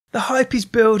The hype is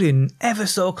building ever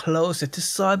so closer to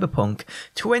Cyberpunk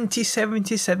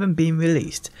 2077 being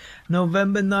released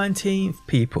November 19th,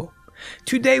 people.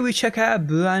 Today we check out a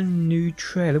brand new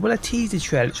trailer, well a teaser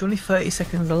trailer, it's only 30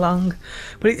 seconds long,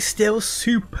 but it's still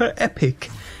super epic.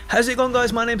 How's it going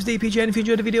guys, my name's DPJ and if you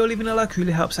enjoyed the video leaving a like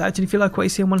really helps out, and if you like what you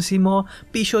see and want to see more,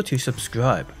 be sure to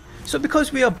subscribe. So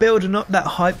because we are building up that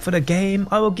hype for the game,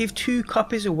 I will give 2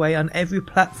 copies away on every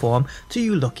platform to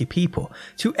you lucky people.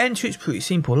 To enter it's pretty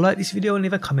simple, like this video and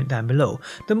leave a comment down below.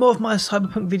 The more of my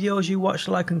Cyberpunk videos you watch,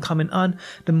 like and comment on,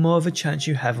 the more of a chance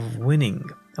you have of winning.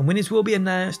 And winners will be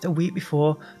announced a week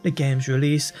before the game's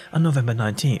release on November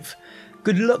 19th.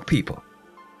 Good luck people.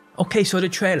 Okay, so the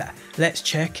trailer, let's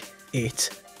check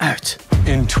it out.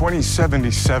 In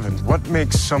 2077, what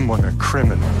makes someone a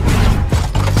criminal?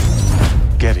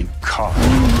 Getting caught.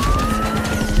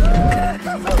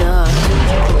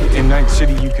 In Night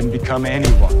City, you can become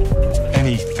anyone,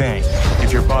 anything,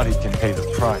 if your body can pay the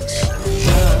price.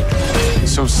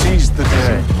 So seize the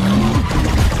day,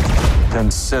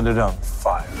 then set it on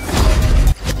fire.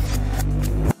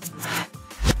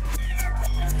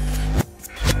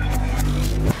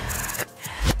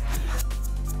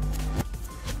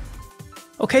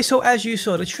 Okay, so as you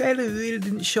saw, the trailer really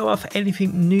didn't show off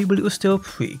anything new, but it was still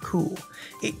pretty cool.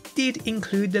 It did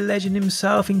include the legend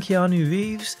himself in Keanu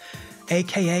Reeves,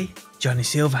 aka Johnny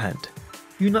Silverhand.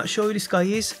 You're not sure who this guy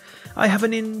is? I have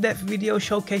an in-depth video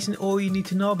showcasing all you need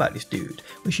to know about this dude,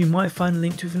 which you might find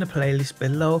linked within the playlist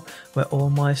below where all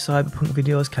my Cyberpunk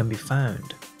videos can be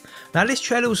found. Now this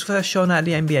trailer was first shown at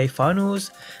the NBA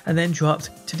Finals and then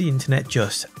dropped to the internet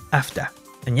just after.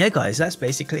 And yeah guys, that's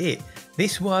basically it.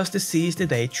 This was the Seize the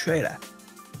Day trailer,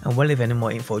 and well if any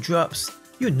more info drops,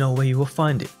 you know where you will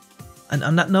find it. And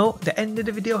on that note, the end of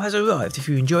the video has arrived. If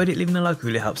you enjoyed it, leaving a like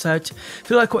really helps out. If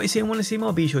you like what you see and want to see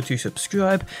more, be sure to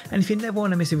subscribe. And if you never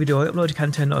want to miss a video I upload, you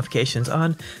can turn notifications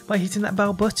on by hitting that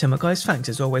bell button. But guys, thanks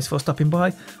as always for stopping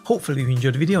by. Hopefully you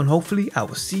enjoyed the video and hopefully I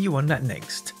will see you on that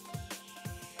next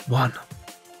one.